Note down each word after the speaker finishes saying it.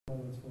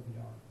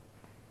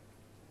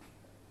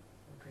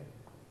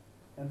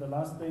And the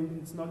last thing,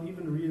 it's not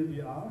even real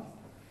VR.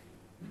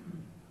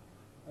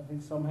 I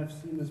think some have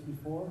seen this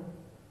before.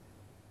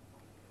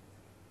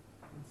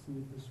 Let's see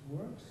if this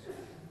works.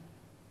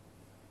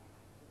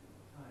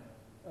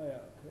 Oh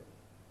yeah, okay.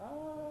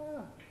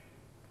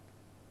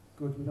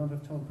 Good, we don't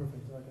have tone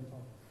perfect, so I can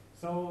talk.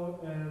 So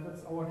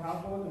that's our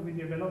cardboard, and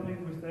we're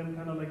developing with them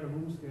kind of like a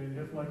room scale. You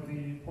have like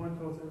the point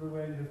clouds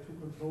everywhere, you have two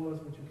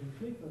controllers which you can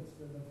click,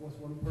 that was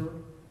one perk.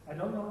 I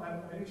don't know,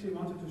 I actually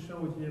wanted to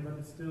show it here, but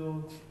it's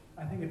still,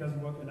 I think it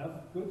doesn't work enough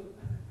good.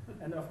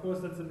 And of course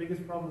that's the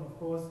biggest problem, of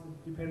course,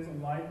 it depends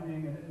on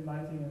lighting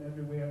and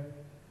everywhere.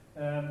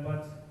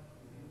 But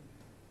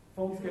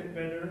phones get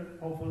better,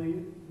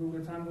 hopefully.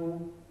 Google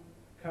Tango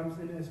comes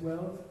in as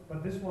well,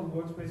 but this one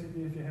works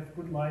basically if you have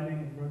good lighting,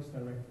 it works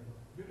directly.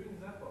 You're doing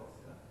Zapbox,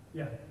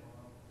 yeah? Yeah.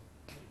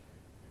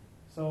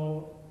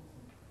 So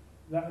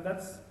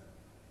that's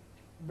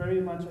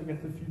very much, I guess,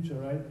 the future,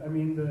 right? I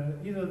mean,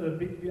 either the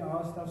big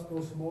VR stuff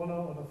goes smaller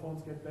or the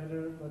phones get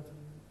better, but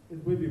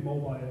it will be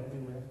mobile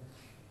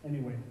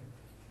anyway.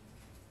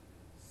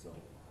 So.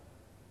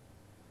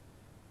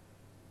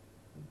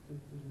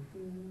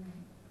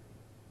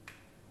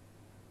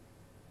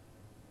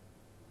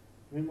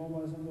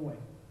 Mobile is on the way.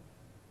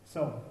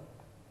 So,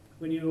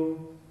 when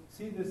you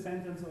see this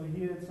sentence or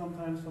hear it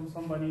sometimes from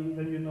somebody,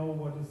 then you know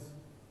what is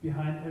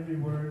behind every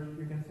word.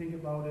 You can think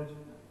about it,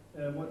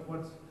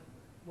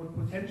 what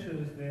potential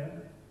is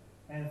there,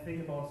 and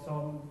think about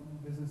some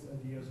business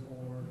ideas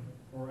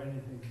or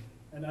anything.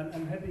 And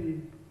I'm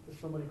happy if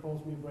somebody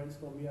calls me,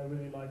 brainstorm me. I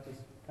really like this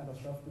kind of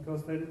stuff,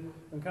 because then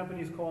when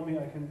companies call me,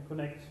 I can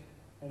connect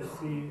and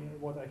see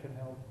what I can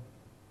help.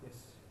 Yes.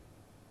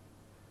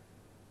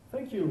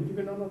 Thank you. You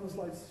can download the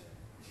slides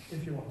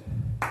if you want.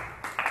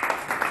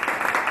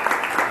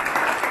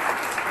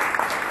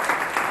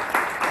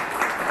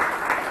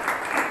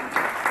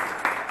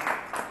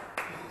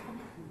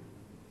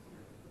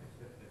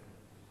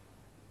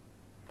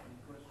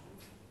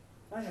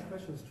 I have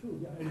questions too.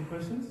 Yeah. Any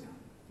questions?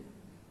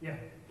 Yeah.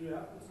 Do you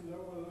happen to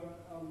know whether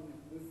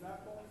the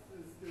Zapbox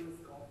is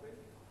stereoscopic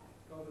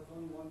because it's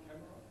only one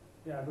camera?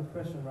 Yeah, good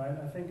question, right?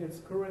 I think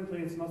it's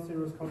not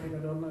stereoscopic.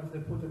 I don't know if they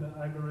put in an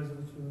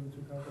algorithm to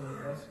calculate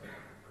that.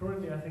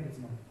 Currently, I think it's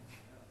not.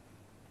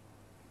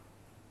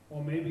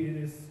 Or maybe it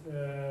is,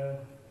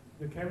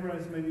 the camera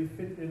is maybe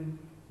fit in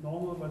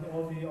normal, but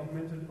all the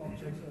augmented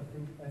objects,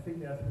 I think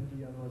they are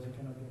 3D, otherwise you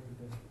cannot get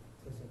the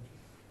perception.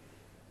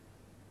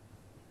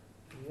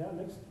 Yeah,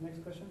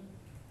 next question.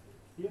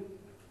 Here.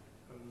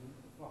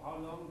 For how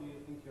long do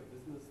you think your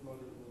business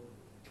model will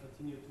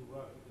continue to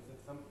work? Because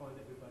at some point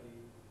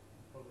everybody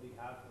probably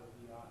have a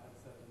VR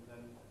headset, and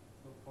then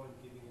no point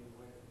giving it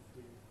away for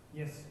free.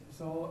 Yes,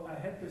 so I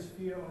had this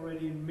fear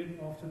already mid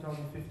of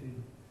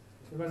 2015.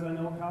 Because I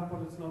know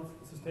cardboard is not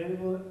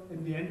sustainable.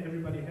 In the end,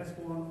 everybody has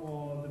one,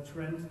 or the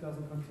trend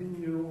doesn't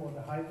continue, or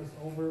the hype is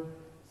over.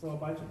 So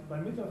by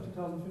mid of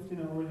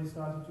 2015, I already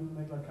started to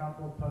make like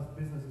cardboard plus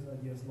businesses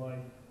ideas,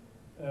 like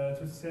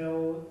to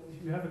sell.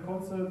 If you have a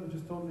concert which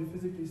is totally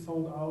physically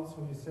sold out,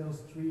 so you sell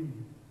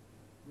stream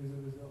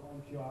with your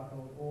own QR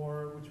code,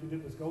 or which we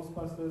did with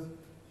Ghostbusters.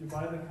 You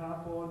buy the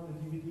cardboard, the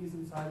DVDs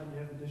inside, and you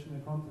have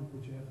additional content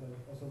which you have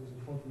also with a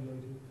code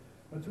related.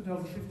 But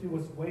 2015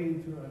 was way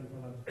too early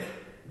for that,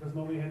 because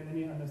nobody had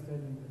any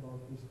understanding about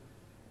this.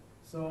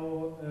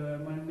 So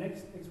my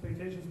next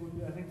expectations would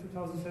be, I think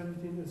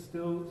 2017 is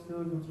still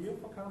a good year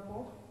for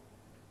cardboard,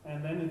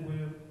 and then it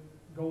will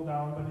go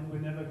down, but it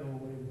will never go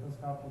away, because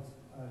cardboards,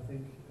 I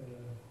think,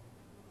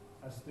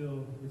 are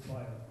still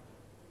required.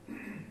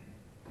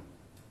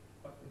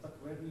 But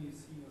where do you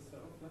see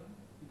yourself then?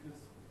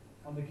 Because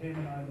on the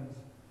Cayman Islands.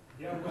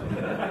 Yeah, but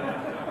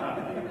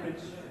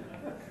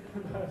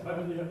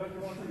you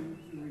want to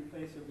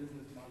replace your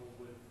business model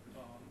with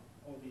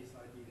all these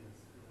ideas,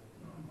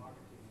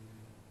 marketing,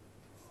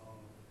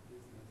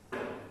 business.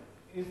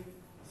 If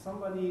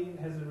somebody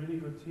has a really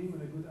good team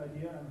and a good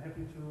idea, I'm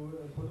happy to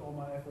put all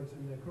my efforts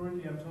in there.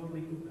 Currently, I'm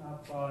totally eaten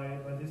up by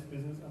this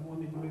business. I'm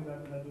only doing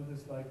that, and I do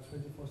this like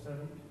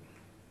 24/7.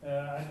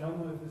 I don't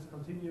know if this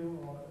continue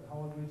or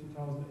how it will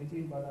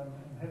 2018, but I'm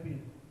happy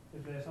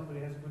if somebody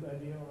has a good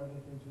idea or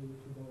anything to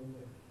go in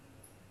there.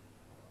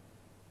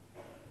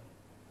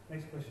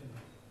 Next question.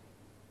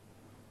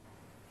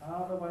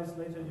 Otherwise,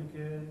 later you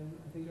can,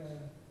 I think,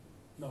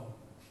 no.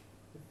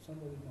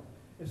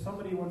 If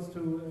somebody wants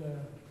to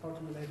talk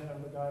to me later,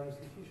 I'm the guy with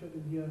the t-shirt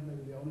in here,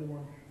 maybe the only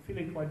one,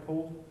 feeling quite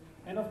cold.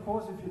 And of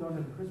course, if you don't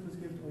have a Christmas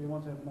gift or you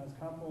want to have a nice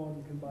cardboard,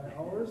 you can buy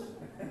ours.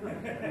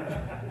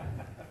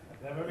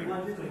 They're very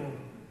comfortable.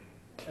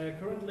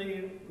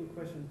 Currently, good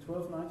question,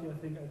 $12.90, I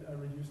think I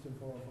reduced them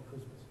for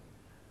Christmas.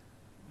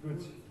 Good.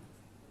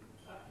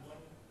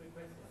 One quick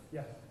question.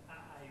 Yeah.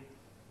 I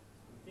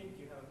think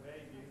you have a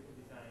very beautiful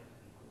design.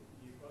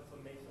 You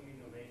also make some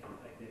innovations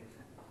like the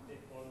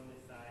ball on the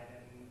side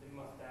and the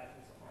mustache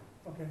and so on.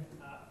 Okay.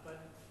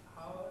 But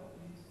how do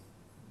you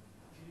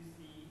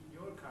see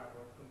your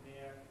cardboard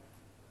compare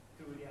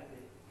to the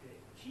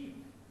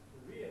cheap,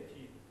 the real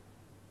cheap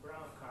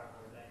brown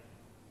cardboard? Like,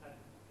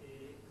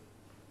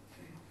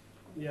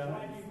 yeah.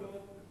 why do you go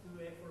to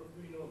effort of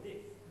doing all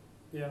this?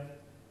 Yeah.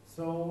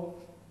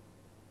 So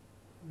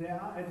there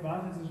are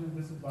advantages and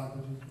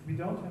disadvantages. We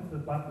don't have the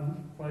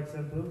button, for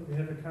example. We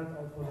have a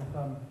cutout for the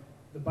thumb.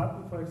 The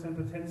button, for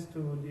example, tends to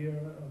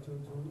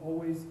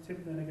always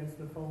tip then against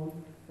the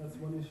phone. That's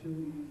one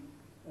issue.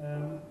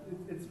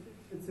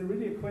 It's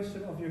really a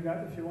question of your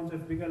gut. If you want to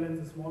have bigger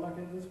lenses, smaller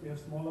lenses, we have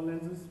smaller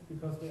lenses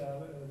because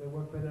they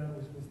work better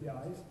with the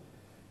eyes.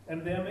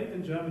 And they are made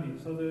in Germany,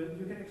 so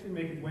you can actually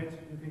make it wet.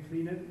 You can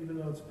clean it, even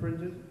though it's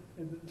printed.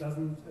 It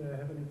doesn't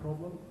have any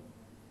problem.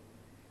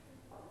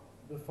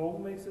 The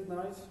foam makes it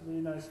nice,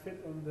 really nice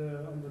fit on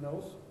the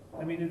nose.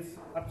 I mean, it's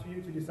up to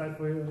you to decide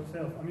for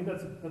yourself. I mean,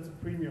 that's a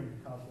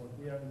premium cardboard.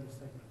 We are in this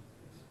segment.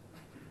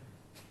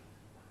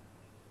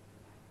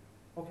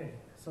 Okay,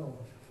 so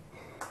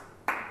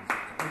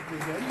thank you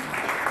again.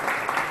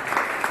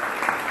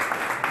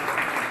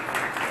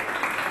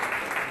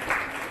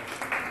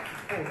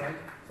 All right.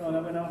 So I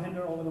will now hand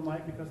her over the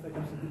mic because there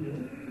comes a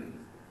video.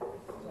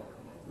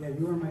 Yeah,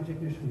 you are my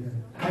technician here.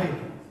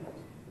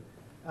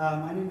 Hi.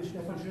 My name is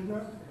Stephan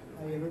Schindler.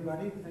 Hi,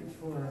 everybody. Thanks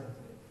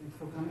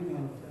for coming,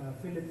 and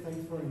Philip,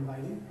 thanks for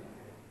inviting.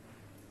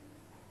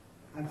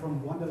 I'm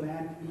from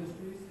Wonderland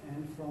Industries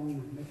and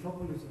from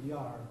Metropolis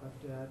VR, but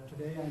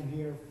today I'm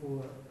here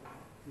for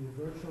the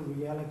Virtual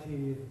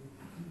Reality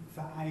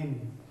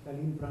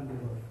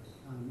Berlin-Brandenburg.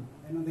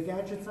 And on the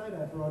gadget side,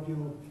 I brought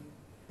you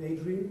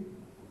Daydream.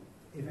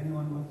 If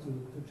anyone wants to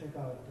check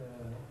out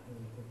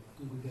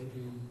the Google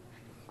Daydream,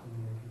 you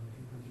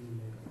can continue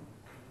later.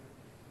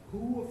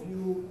 Who of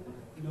you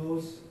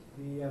knows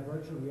the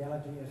Virtual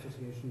Reality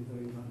Association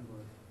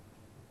Berlin-Brandenburg?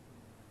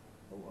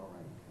 Oh, all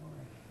right.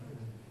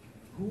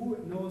 Who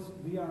knows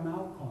VR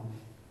NowCon?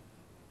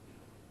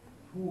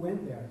 Who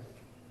went there?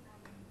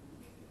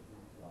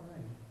 All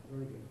right,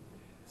 very good.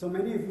 So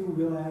many of you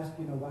will ask,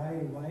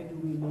 why do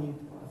we need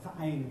a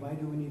Verein? Why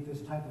do we need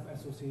this type of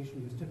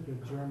association, this typical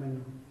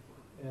German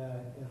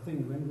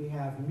thing, when we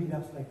have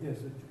meetups like this,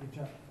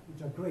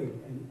 which are great,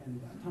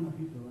 and a ton of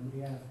people, and we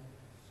have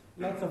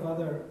lots of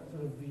other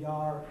sort of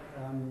VR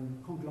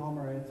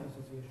conglomerates,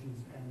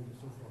 associations, and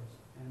so forth.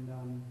 And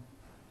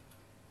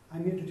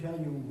I'm here to tell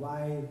you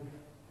why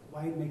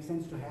it makes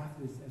sense to have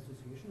this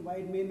association, why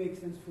it may make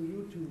sense for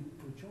you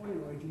to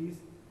join or at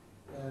least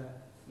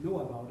know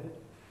about it,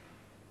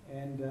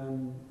 and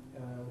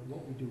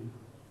what we do.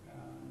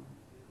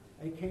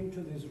 I came to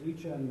this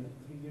region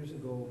 3 years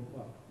ago,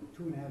 well,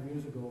 2.5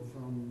 years ago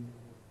from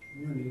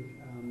Munich,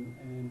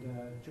 and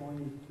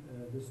joined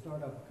this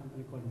startup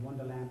company called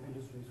Wonderland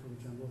Industries, for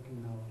which I'm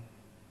working now,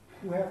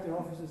 who have their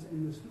offices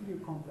in the studio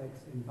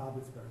complex in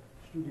Babelsberg,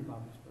 Studio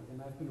Babelsberg.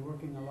 And I've been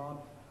working a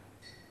lot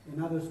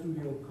in other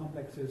studio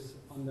complexes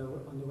on the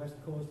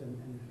West Coast,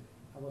 and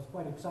I was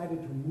quite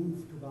excited to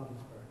move to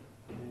Babelsberg.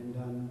 And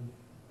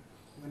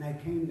when I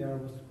came there, I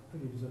was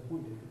pretty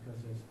disappointed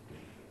because there's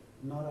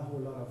not a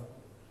whole lot of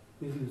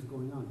business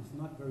going on. It's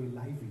not very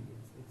lively.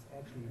 It's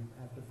actually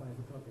after 5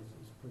 o'clock,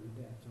 it's pretty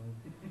dead. So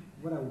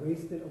what a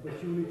wasted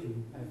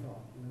opportunity, I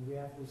thought. We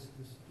have this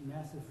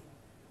massive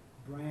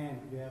brand.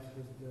 We have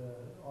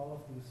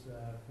all of these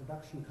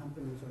production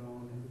companies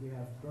around, and we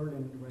have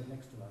Berlin right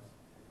next to us.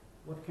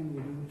 What can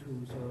we do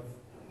to sort of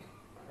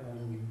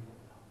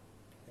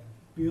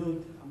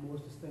build a more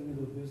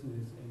sustainable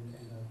business and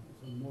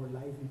a more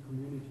lively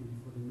community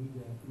for the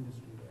media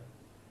industry there?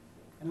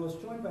 And I was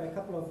joined by a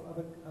couple of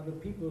other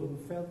people who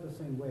felt the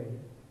same way,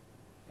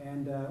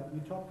 and we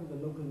talked to the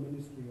local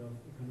Ministry of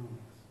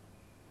Economics,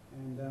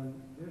 and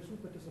they're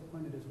super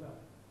disappointed as well,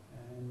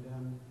 and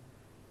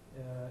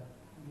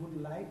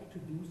would like to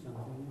do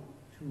something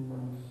to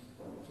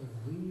sort of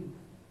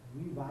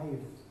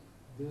revive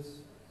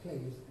this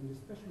place, and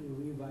especially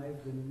revive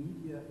the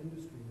media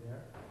industry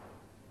there,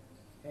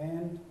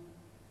 and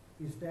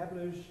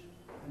establish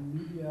a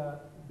media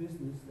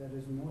business that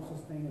is more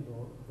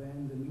sustainable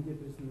than the media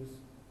business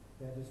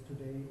that is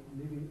today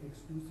living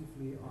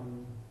exclusively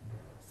on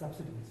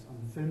subsidies, on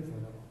film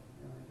festival.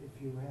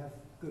 If you have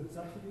good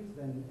subsidies,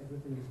 then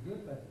everything is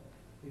good, but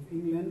if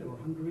England or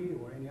Hungary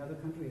or any other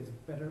country has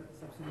better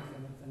subsidies,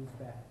 then it's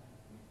bad.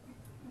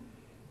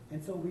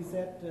 And so we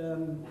said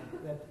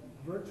that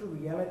virtual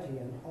reality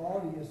and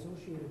all the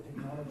associated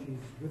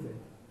technologies with it,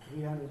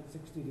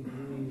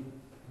 360-degree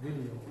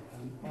video,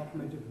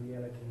 augmented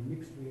reality,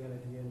 mixed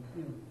reality, and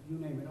you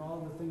name it,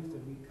 all the things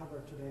that we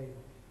cover today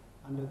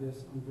under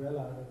this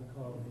umbrella that we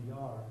call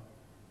VR,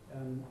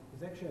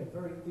 is actually a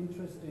very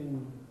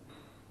interesting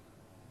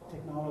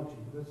technology,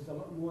 because it's a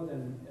lot more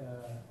than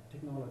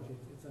technology.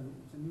 It's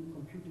a new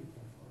computing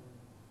platform.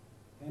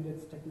 And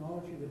it's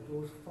technology that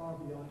goes far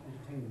beyond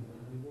entertainment.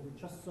 And what we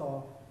just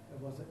saw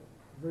was a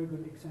very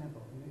good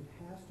example. And it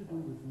has to do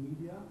with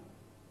media,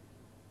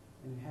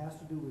 and it has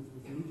to do with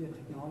media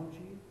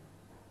technology,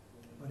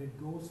 but it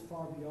goes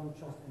far beyond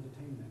just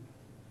entertainment.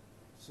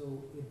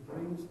 So it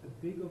brings a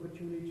big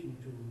opportunity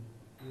to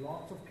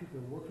lots of people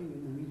working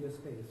in the media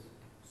space,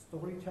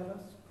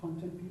 storytellers,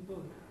 content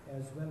people,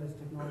 as well as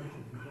technology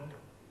people,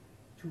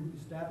 to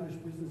establish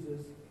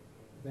businesses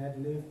that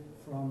live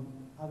from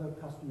other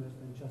customers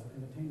than just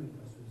entertainment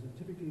customers. And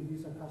typically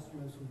these are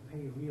customers who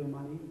pay real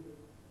money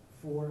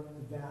for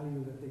the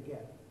value that they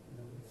get. You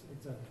know,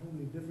 it's a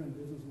totally different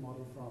business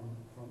model from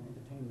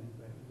entertainment,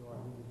 where you are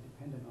really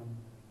dependent on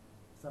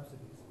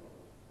subsidies.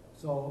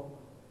 So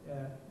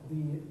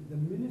the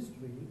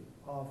Ministry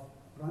of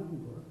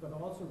Brandenburg, but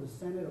also the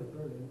Senate of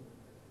Berlin,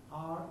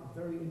 are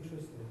very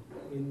interested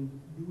in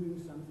doing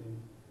something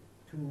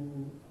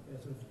to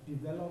sort of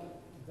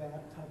develop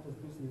that type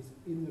of business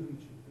in the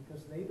region,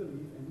 because they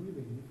believe, and we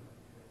believe,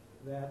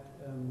 that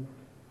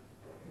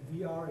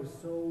VR is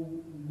so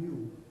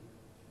new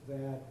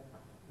that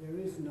there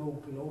is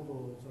no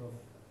global sort of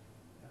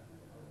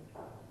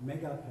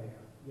mega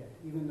player yet,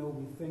 even though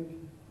we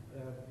think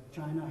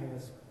China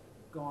has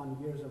gone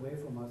years away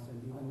from us,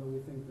 and even though we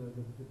think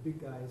the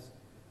big guys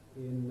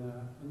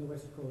on the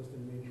West Coast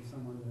and maybe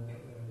some on the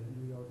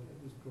New York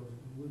East Coast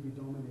will be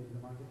dominating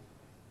the market.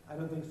 I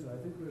don't think so. I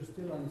think we're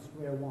still on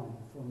square one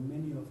for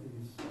many of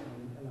these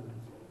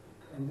elements.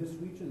 And this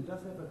region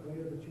does have a great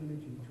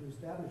opportunity to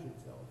establish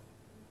itself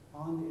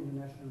on the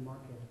international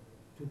market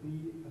to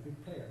be a big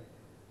player.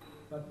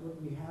 But what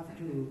we have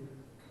to,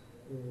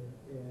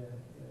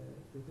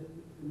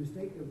 the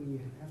mistake that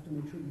we have to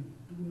make sure we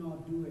do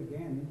not do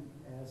again,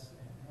 as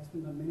has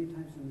been done many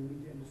times in the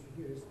media industry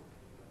here, is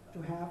to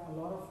have a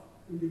lot of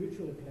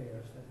individual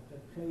players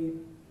that play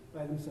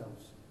by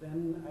themselves.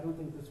 Then I don't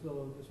think this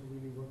will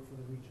really work for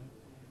the region.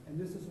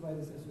 And this is why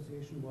this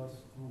association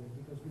was founded,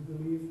 because we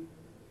believe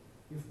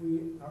if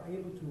we are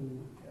able to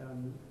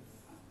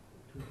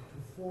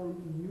form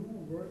new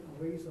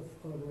ways of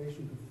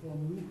collaboration, to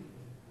form new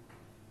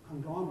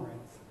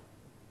conglomerates,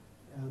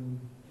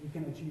 we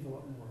can achieve a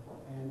lot more.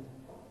 And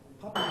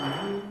public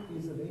money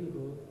is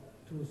available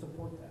to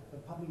support that.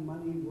 But public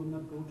money will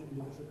not go to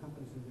individual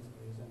companies in this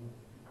case.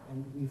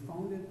 And we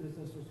founded this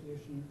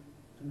association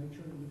to make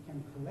sure that we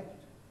can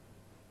collect,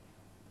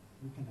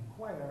 we can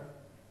acquire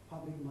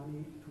public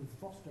money to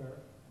foster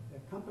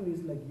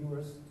companies like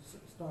yours,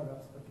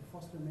 startups, but to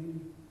foster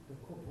mainly the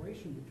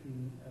cooperation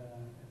between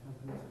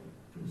companies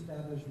to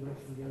establish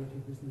virtual reality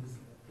business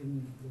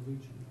in the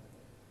region.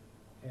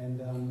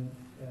 And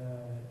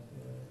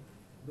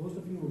those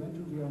of you who went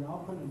to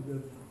VRNowCon, and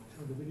we'll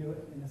show the video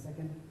in a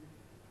second,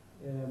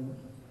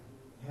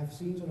 have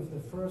seen sort of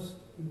the first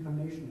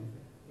incarnation of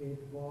it. It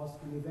was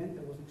an event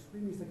that was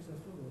extremely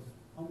successful. There was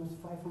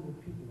almost 500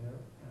 people there.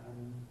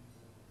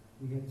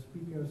 We had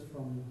speakers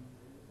from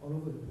all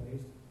over the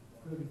place,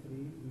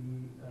 33.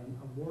 We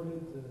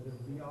awarded the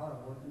VR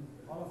award, and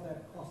all of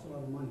that cost a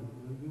lot of money.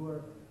 You know,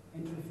 your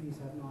entry fees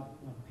have not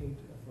paid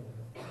for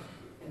that.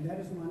 And that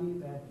is money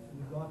that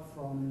we got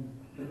from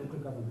the local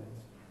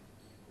governments.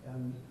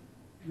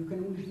 You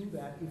can only do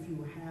that if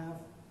you have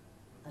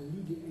a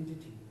legal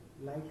entity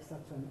like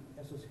such an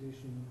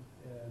association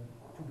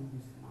to do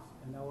these things.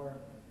 And our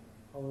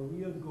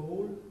real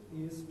goal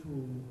is to,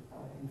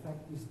 in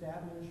fact,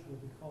 establish what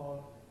we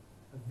call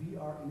a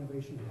VR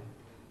innovation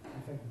hub.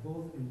 In fact,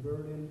 both in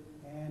Berlin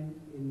and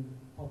in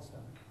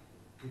Potsdam,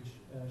 which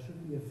should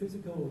be a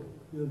physical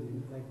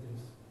building like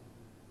this,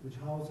 which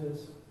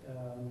houses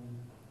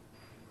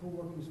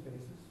co-working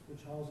spaces,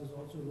 which houses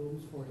also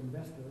rooms for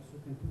investors who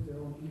can put their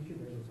own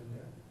incubators in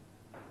there,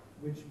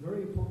 which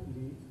very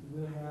importantly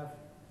will have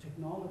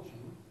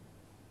technology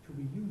to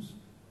be used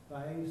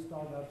by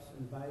startups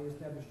and by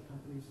established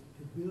companies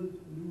to build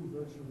new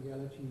virtual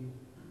reality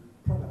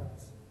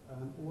products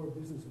or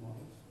business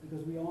models.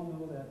 Because we all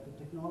know that the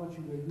technology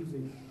we're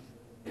using,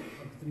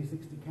 like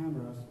 360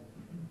 cameras,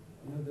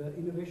 you know, the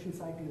innovation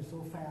cycle is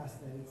so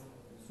fast that it's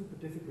super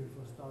difficult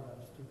for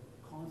startups to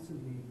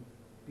constantly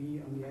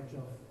be on the edge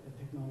of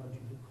technology,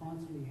 to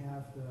constantly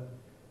have the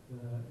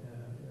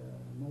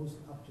most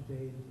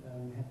up-to-date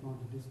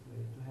head-mounted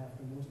display, to have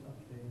the most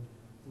up-to-date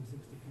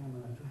 360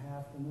 camera, to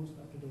have the most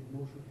up-to-date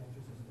motion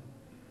capture system.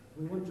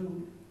 We want to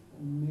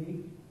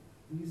make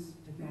these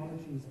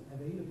technologies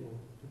available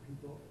to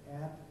people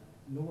at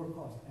lower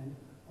cost and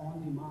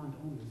on demand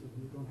only, so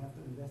you don't have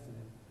to invest in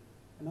it.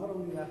 And not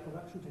only that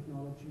production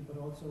technology, but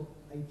also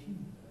IT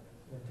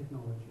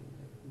technology,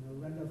 like, you know,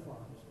 render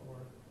farms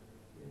or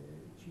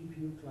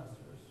GPU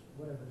clusters,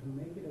 whatever, to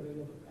make it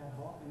available ad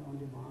hoc and on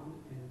demand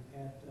and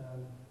at a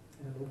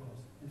low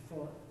cost. And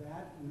for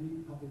that, we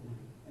need public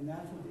money. And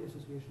that's what the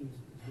association is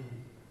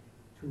doing,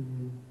 to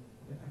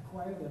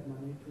acquire that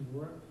money to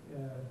work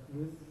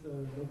with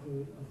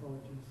local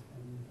authorities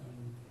and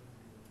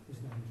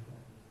establish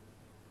that.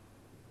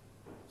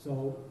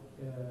 So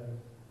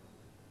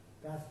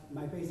that's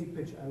my basic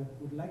pitch. I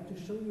would like to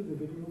show you the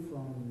video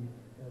from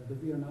the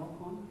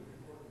VRNowCon,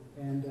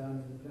 and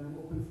then I'm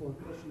open for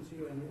questions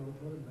here in the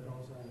auditorium, but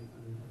also I'm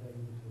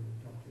available to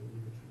talk to you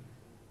individually.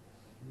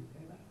 Can you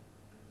play that?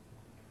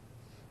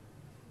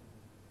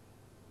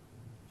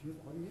 Do you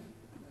have audio?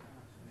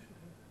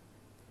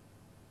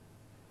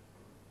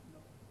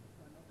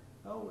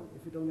 Oh,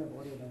 if you don't have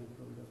audio, then it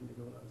probably doesn't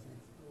make a lot of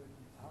sense.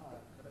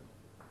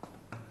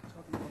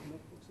 Talking about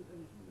notebooks at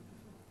any point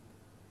before.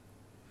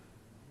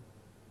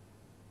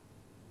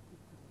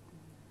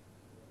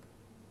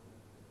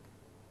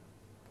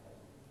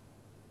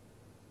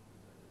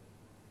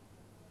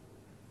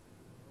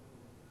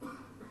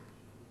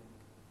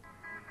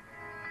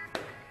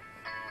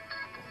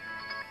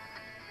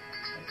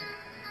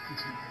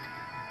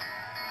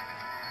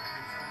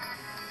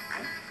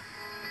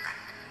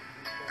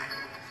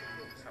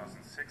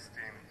 2016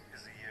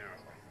 is the year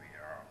of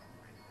VR,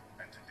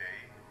 and today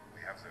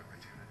we have the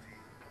opportunity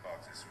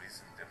about these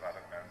recent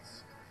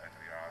developments at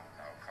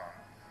VRNowCon,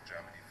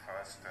 Germany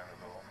first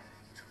standalone,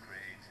 to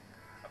create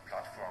a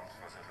platform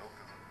for the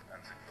local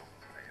and the global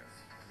players.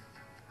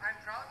 I'm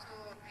proud to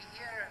be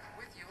here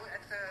with you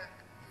at the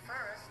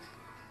first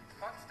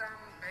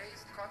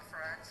Potsdam-based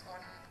conference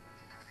on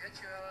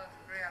virtual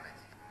reality.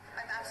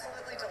 I'm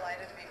absolutely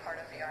delighted to be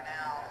part of VR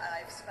Now.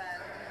 I've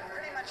spent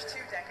pretty much 2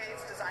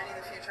 decades designing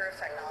the future of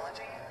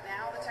technology.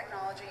 Now the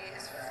technology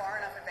is far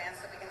enough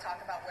advanced that we can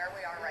talk about where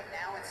we are right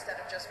now instead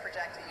of just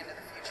projecting into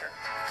the future.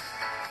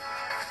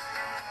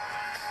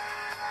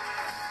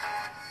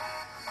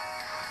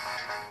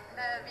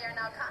 The VR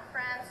Now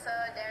conference, so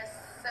there's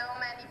so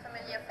many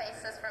familiar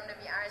faces from the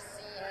VR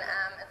scene.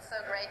 It's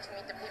so great to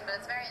meet the people.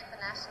 It's very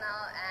international,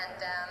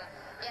 and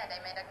yeah,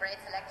 they made a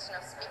great selection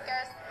of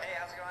speakers. Hey,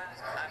 how's it going?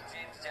 I'm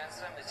James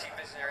Jensen. I'm the Chief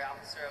Visionary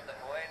Officer of The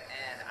Void,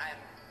 and I'm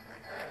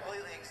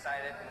completely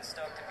excited and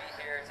stoked to be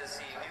here to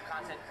see new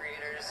content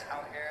creators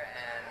out here.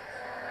 And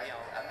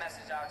a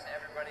message out to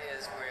everybody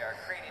is we are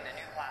creating a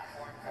new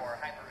platform for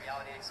hyper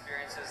reality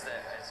experiences that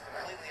is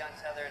completely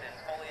untethered and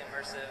fully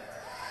immersive.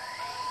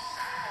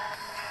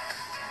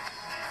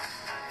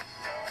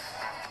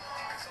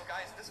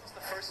 Guys, this was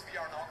the first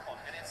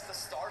VRNowCon, and it's the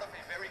start of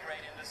a very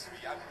great industry.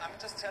 I'm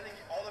just telling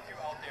all of you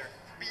out there,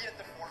 be at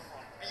the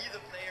forefront, be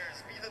the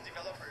players, be the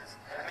developers,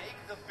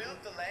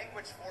 build the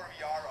language for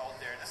VR out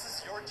there. This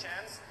is your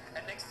chance,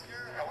 and next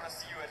year, I want to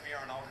see you at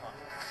VRNowCon.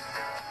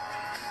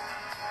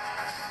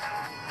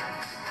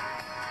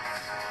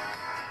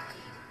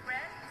 The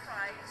grand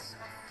prize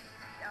of the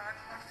VR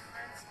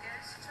conference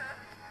goes to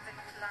the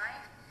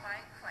Klein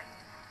by Quite.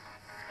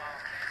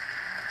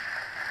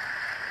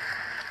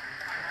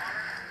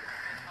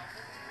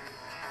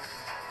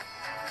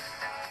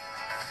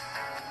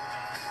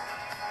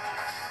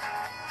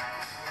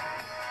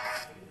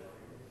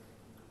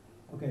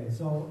 Okay,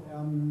 so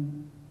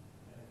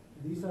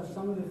these are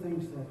some of the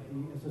things that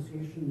the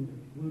association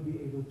will be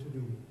able to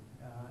do.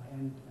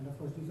 And of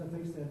course, these are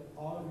things that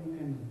all of you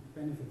can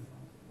benefit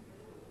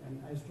from.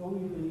 And I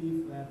strongly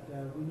believe that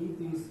we need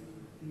these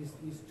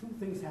 2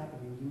 things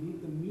happening. We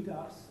need the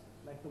meetups,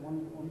 like the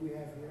one we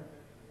have here,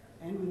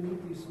 and we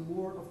need these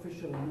more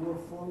official, more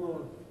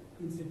formal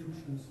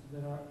institutions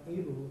that are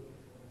able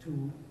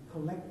to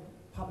collect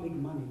public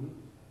money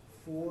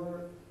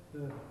for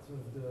the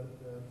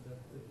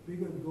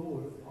bigger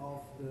goal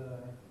of the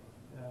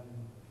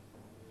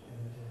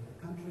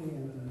country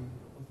and the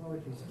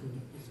authorities to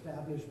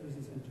establish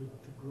business and to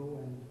grow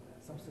and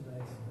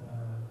subsidize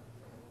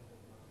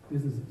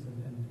businesses.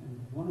 And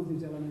one of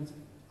these elements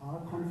are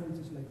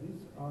conferences like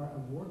this, are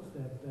awards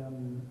that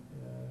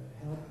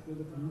help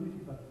build a community,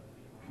 but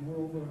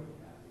moreover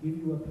give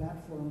you a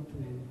platform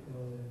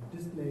to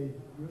display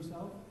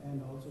yourself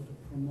and also to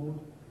promote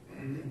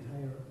the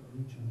entire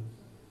region.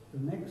 The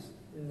next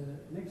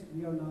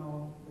VR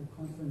Now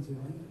conference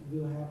event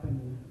will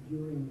happen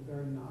during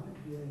Berlinale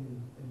here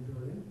in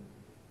Berlin,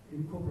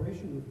 in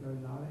cooperation with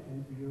Berlinale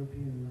and the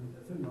European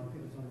Film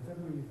Market. It's on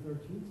February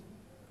 13th.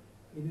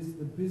 It is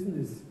the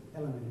business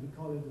element. We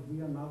call it the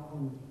VR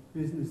NowCon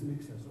Business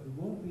Mixer. So it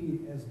won't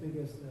be as big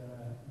as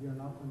VR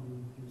NowCon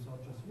you saw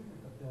just here,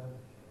 but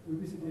it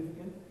will be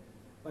significant.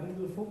 But it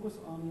will focus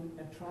on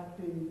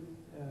attracting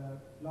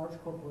large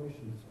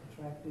corporations,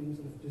 attracting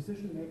sort of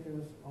decision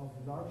makers of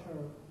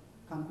larger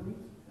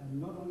companies, and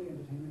not only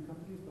entertainment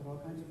companies, but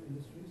all kinds of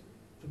industries,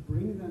 to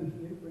bring them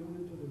here, bring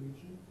them to the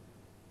region,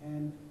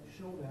 and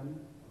show them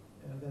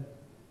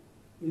that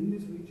in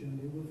this region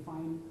they will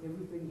find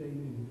everything they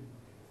need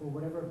for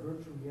whatever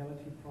virtual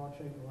reality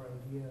project or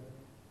idea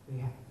they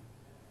have.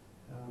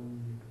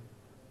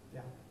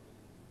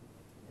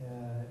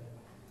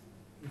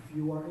 If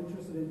you are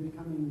interested in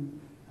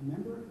becoming a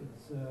member,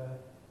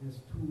 there's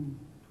two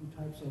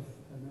types of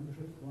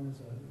memberships. One is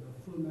a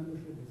full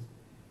membership, is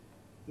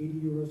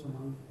 80 euros a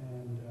month,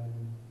 and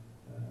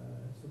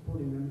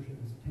supporting membership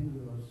is 10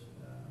 euros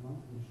a month,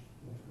 which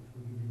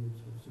will give you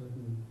sort of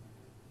certain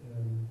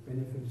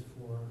benefits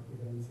for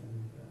events and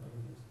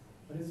other things.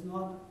 But it's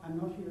not. I'm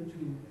not here to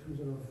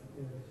sort of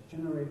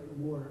generate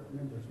more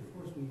members. Of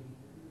course, we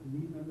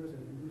need members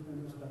and lose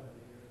members, but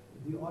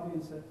the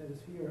audience that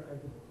is here, I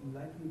would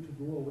like you to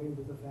go away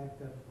with the fact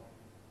that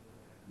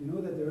you know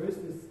that there is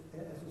this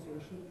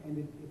association, and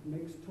it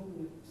makes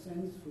total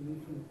sense for you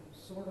to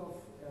sort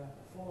of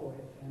follow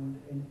it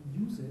and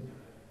use it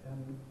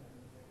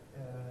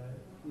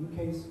in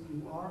case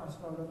you are a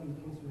startup, in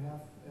case you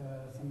have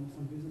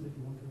some business that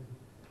you want to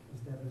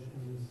establish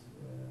in this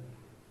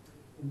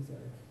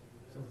area.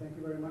 So thank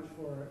you very much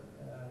for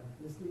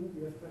listening. Do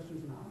you have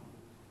questions now?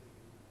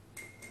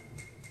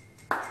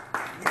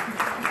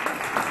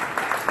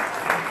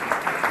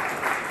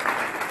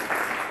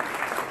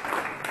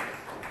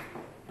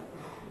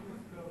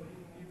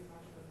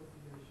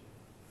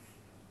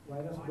 Why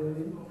does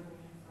Berlin?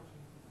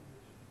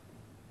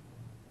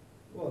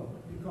 Well,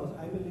 because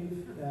I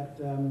believe that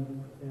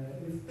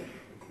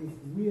if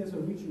we as a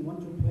region want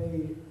to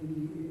play in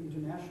the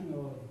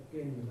international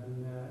game, then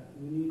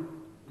we need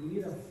we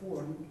need a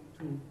forum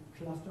to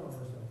cluster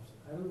ourselves.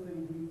 I don't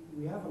think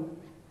we have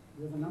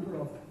a number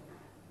of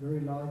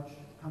very large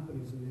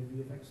companies in the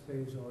VFX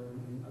space or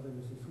in other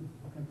industries who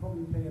can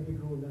probably play a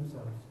big role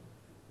themselves.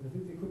 But I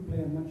think they could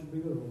play a much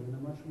bigger role and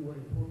a much more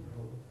important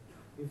role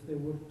if they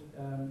would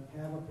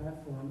have a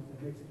platform that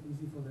makes it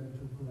easy for them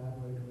to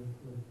collaborate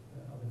with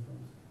other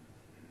firms.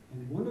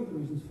 And one of the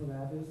reasons for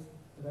that is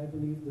that I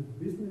believe the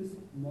business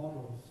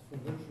models for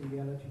virtual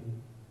reality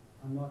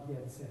are not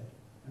yet set.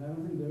 And I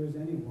don't think there is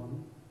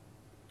anyone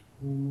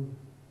who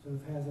sort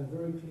of has a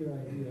very clear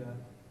idea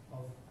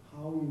of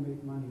how we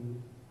make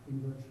money in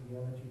virtual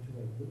reality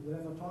today. We'll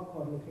have a talk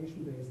about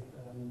location-based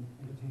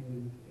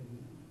entertainment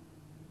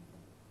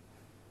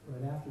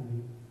right after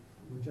me,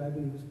 which I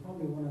believe is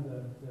probably one of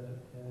the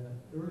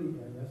early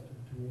areas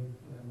to make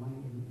money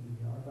in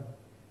VR. But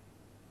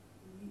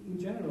in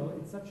general,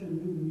 it's such a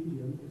new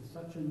medium, it's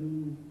such a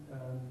new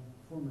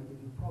format that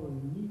you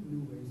probably need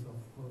new ways of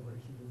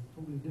collaboration with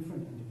totally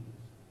different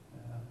entities.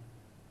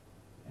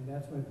 And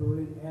that's why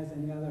Berlin, as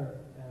any other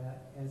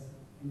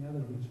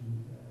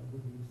region,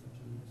 would be such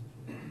an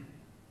association.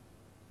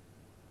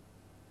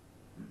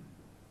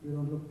 You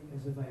don't look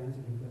as if I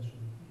answered your question.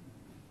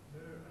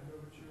 No, I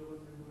know virtual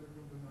was working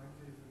from the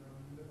 90s,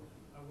 and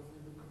I was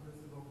even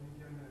convinced about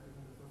MediaNet as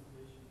an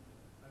association.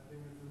 I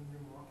think it's a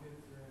new market,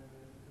 and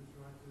to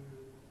try to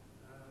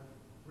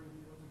bring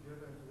people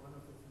together into one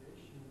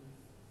association,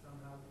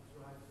 somehow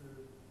try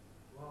to,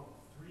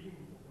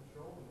 stream or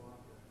control the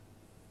market,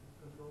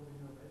 control the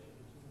innovation,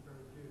 which isn't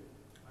very good.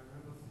 I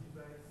remember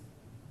Seabase,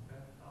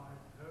 and I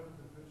hope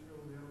that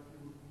virtual reality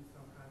would be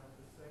some kind of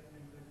the same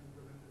impact in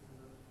Berlin as in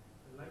the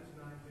late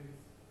 90s,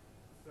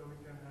 so we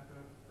can have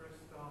a fresh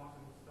start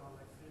and start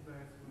like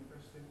Seabase with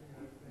fresh thinking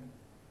and everything.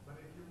 But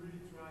if you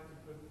really try to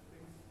put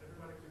things,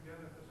 everybody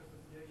together, such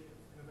associations,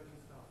 innovation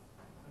starts,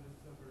 and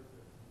it's not very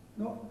good.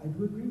 No, I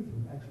do agree with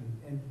you, actually,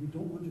 and we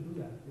don't want to do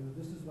that.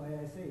 This is why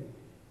I say,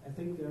 I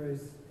think there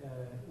is,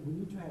 we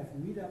need to have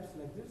meetups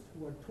like this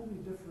who are totally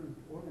different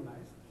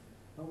organized,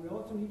 but we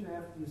also need to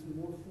have these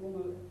more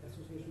formal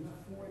associations,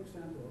 for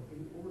example,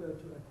 in order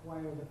to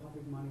acquire the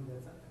public money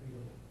that's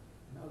available.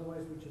 And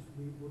otherwise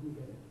we wouldn't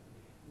get it.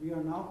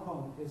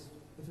 VRNowCon is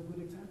a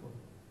good example.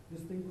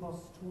 This thing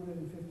costs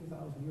 250,000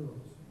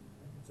 euros.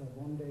 It's a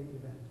one-day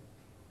event.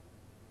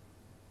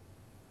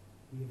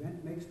 The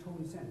event makes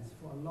total sense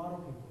for a lot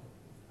of people.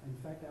 In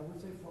fact, I would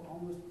say for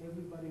almost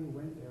everybody who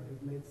went there,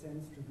 it made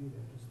sense to be there,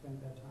 to spend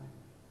that time.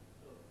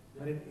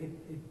 But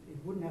it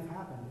wouldn't have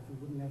happened if we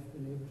wouldn't have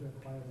been able to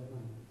acquire that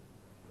money.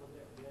 So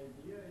the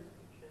idea is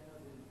to channel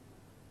the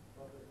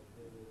public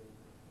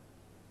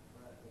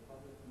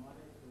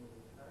money to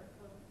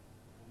characters.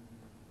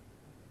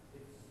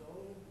 If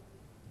so,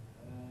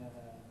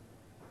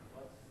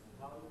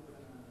 how are you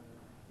going to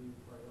do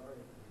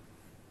priorities?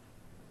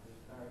 The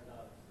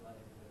startups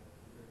like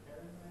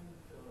entertainment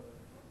or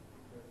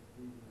just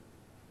business?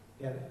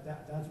 Yeah,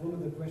 that's one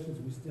of the questions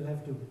we still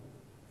have to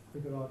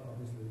figure out,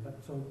 obviously.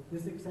 But so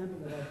this example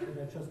that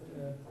I just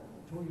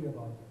told you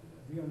about,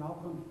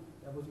 VRNowCon,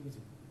 that was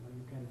easy.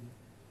 You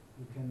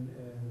can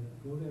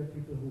go there.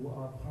 People who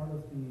are part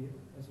of the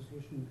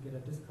association get a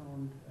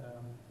discount,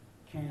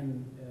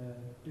 can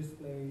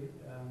display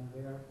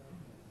there.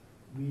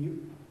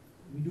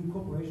 We do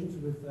cooperations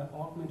with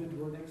Augmented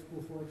World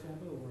Expo, for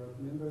example, where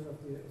members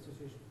of the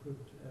association could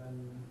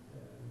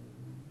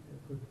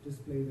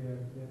display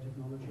their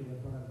technology, their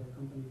product, their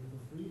company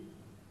for free.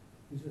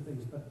 These are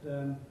things. But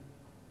the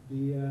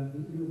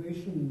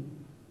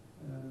innovation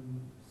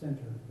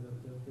center,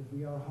 the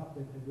VR hub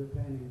that we're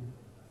planning,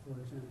 for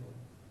example,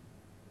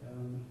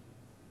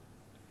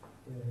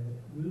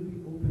 will be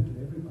open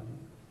to everybody,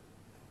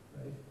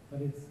 right? But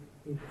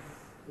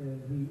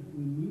we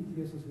need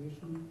the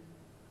association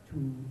to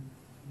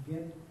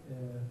get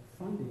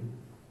funding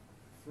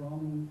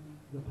from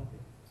the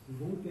public. We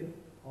won't get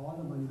all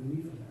the money we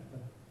need for that,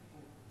 but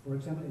for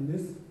example, in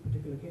this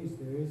particular case,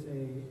 there is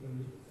a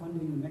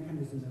funding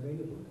mechanism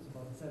available. It's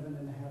about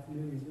 7.5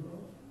 million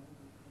euros.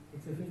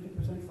 It's a 50%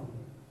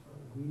 funding. So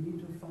we need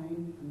to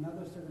find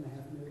another 7.5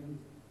 million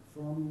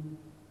from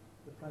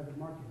the private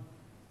market.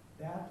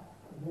 That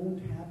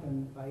won't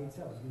happen by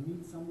itself. You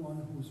need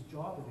someone whose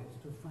job it is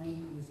to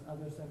find these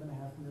other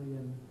 7.5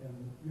 million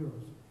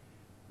euros.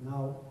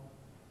 Now,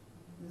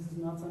 this is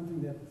not something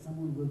that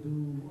someone will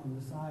do on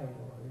the side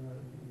or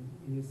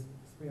in his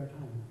spare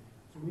time.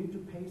 So we need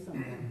to pay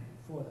someone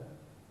for that.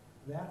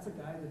 That's a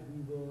guy that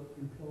we will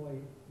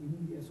employ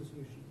in the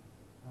association.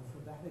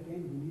 For that,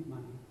 again, we need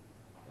money.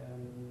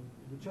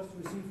 We just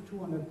received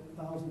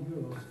 200,000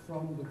 euros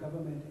from the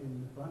government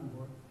in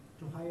Brandenburg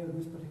to hire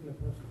this particular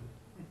person,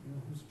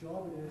 whose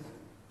job it is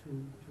to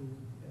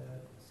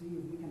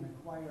see if we can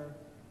acquire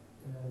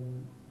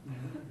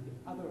the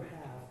other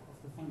half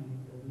of the funding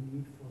that we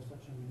need for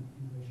such an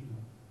innovation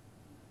hub.